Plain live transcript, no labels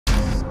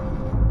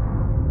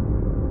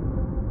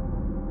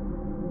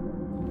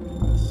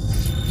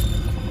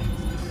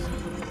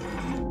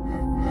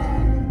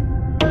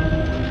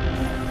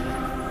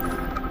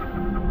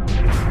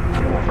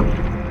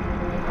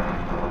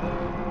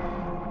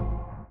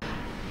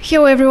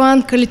Hello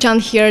everyone, Kalichan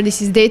here.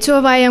 This is day 2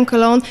 of IEM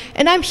Cologne,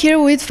 and I'm here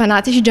with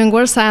Fnatic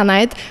jungler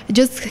Cyanide.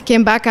 Just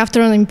came back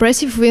after an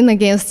impressive win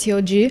against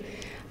TOG.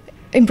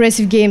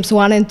 Impressive games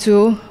 1 and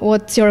 2.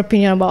 What's your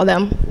opinion about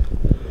them?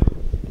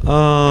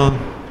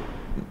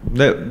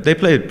 They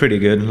played pretty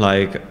good.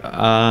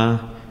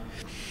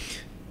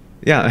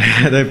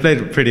 Yeah, they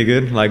played pretty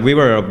good. Like, we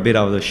were a bit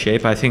out of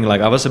shape. I think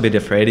I was a bit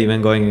afraid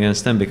even going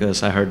against them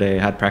because I heard they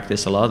had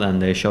practiced a lot and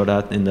they showed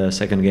that in the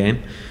second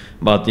game.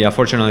 But yeah,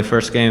 fortunately,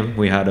 first game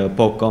we had a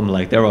poke come.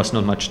 There was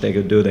not much they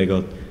could do. They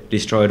got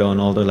destroyed on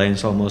all the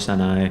lanes almost,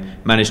 and I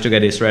managed to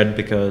get his red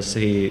because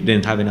he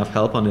didn't have enough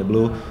help on the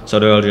blue. So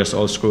they were just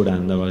all screwed,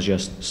 and there was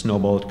just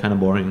snowballed, kind of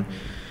boring.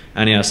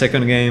 And yeah,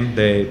 second game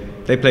they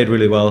played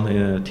really well in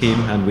a team,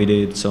 and we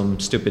did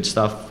some stupid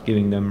stuff,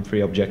 giving them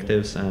free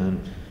objectives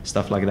and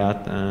stuff like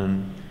that.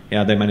 And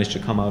yeah, they managed to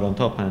come out on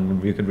top,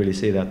 and you could really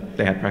see that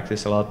they had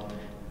practiced a lot.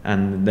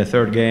 And in the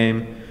third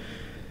game,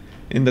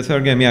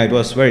 yeah, it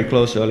was very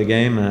close early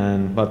game,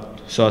 but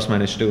Soas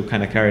managed to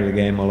kind of carry the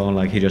game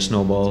alone. He just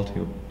snowballed.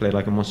 He played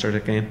like a monster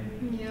that game.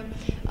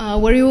 Yeah.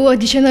 Were you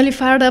additionally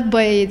fired up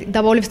by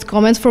Doublelift's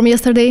comments from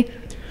yesterday?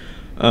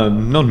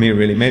 Not me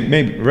really.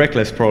 Maybe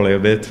Reckless probably a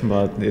bit,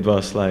 but it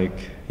was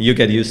you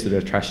get used to the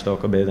trash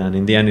talk a bit, and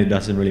in the end it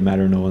doesn't really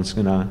matter. No one's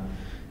gonna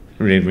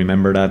really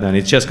remember that, and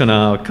it's just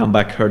gonna come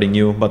back hurting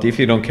you. But if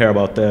you don't care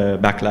about the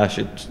backlash,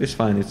 it's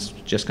fine. It's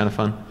just kind of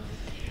fun.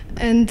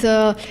 And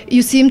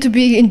you seem to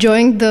be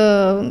enjoying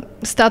the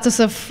status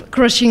of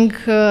crushing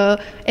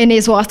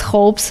NA's last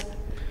hopes.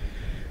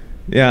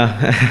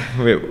 Yeah,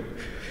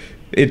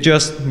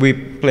 we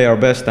play our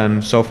best,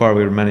 and so far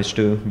we managed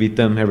to beat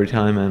them every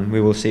time, and we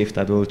will see if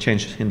that will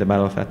change in the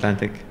Battle of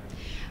Atlantic.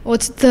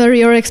 What's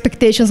your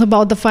expectations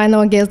about the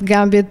final against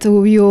Gambit?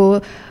 Will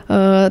you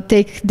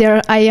take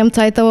their IEM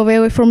title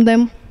away from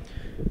them?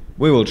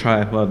 We will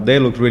try, but they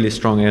look really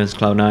strong against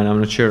Cloud9. I'm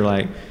not sure,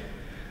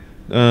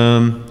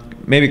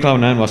 maybe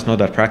Cloud9 was not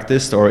that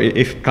practiced, or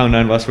if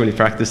Cloud9 was really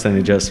practiced, then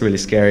it's just really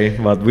scary.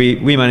 But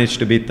we managed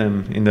to beat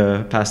them in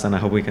the past, and I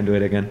hope we can do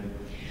it again.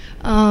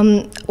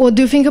 What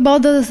do you think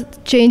about the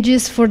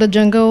changes for the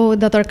jungle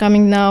that are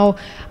coming now?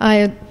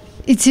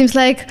 It seems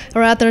like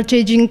Riot are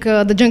changing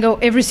the jungle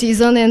every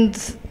season, and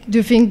do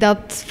you think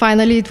that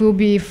finally it will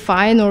be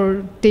fine,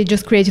 or they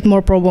just created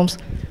more problems?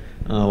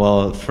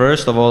 Well,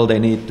 first of all, they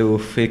need to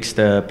fix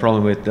the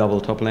problem with double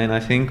top lane,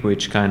 I think,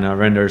 which kind of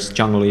renders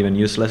jungle even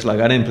useless.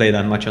 I didn't play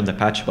that much on the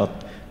patch,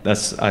 but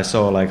I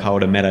saw how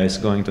the meta is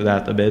going to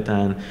that a bit,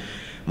 and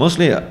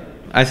mostly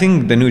I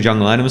think the new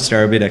jungle items,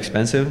 they're a bit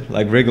expensive.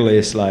 Wriggle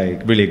is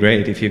really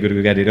great if you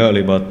could get it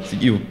early, but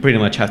you pretty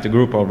much have to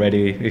group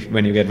already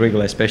when you get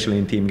Wriggle, especially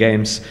in team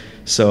games.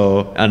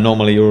 And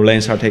normally your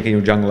lanes are taking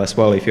your jungle as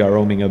well if you are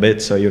roaming a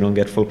bit, so you don't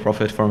get full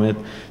profit from it.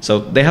 So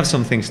they have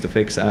some things to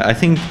fix. I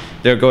think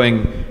they're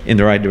going in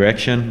the right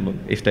direction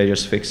if they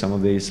just fix some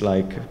of these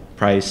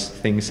price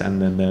things,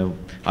 and then the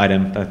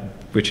item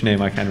which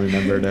name I can't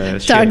remember. The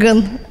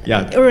Targon.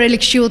 Yeah.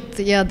 Relic Shield,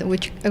 yeah,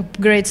 which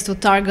upgrades to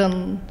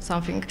Targon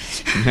something.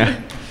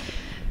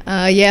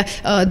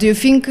 Yeah. Do you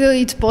think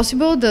it's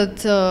possible that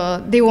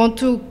they want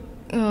to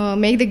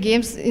make the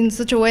games in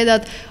such a way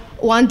that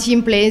one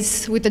team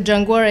plays with a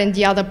jungler and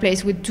the other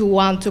plays with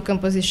 2-1-2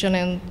 composition,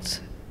 and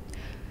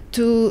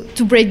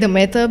to break the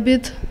meta a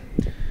bit?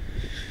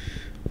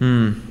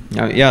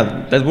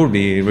 Yeah, that would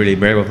be really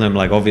brave of them.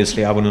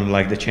 Obviously, I wouldn't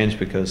like the change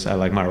because I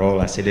like my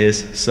role as it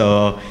is.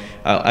 So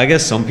I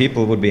guess some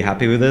people would be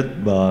happy with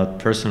it, but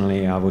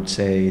personally, I would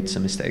say it's a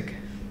mistake.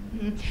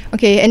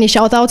 Okay, any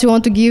shout-out you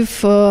want to give?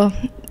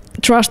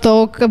 Trash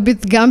talk a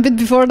bit Gambit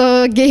before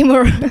the game,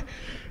 or?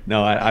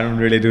 No, I don't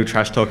really do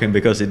trash talking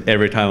because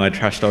every time I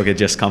trash talk, it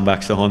just comes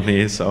back to haunt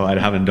me. So I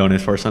haven't done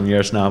it for some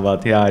years now.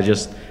 But yeah, I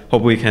just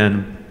hope we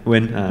can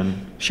win, and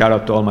shout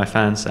out to all my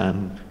fans,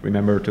 and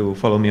remember to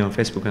follow me on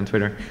Facebook and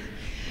Twitter.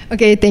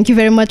 Okay, thank you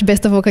very much.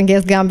 Best of luck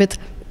against Gambit.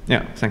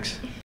 Yeah, thanks.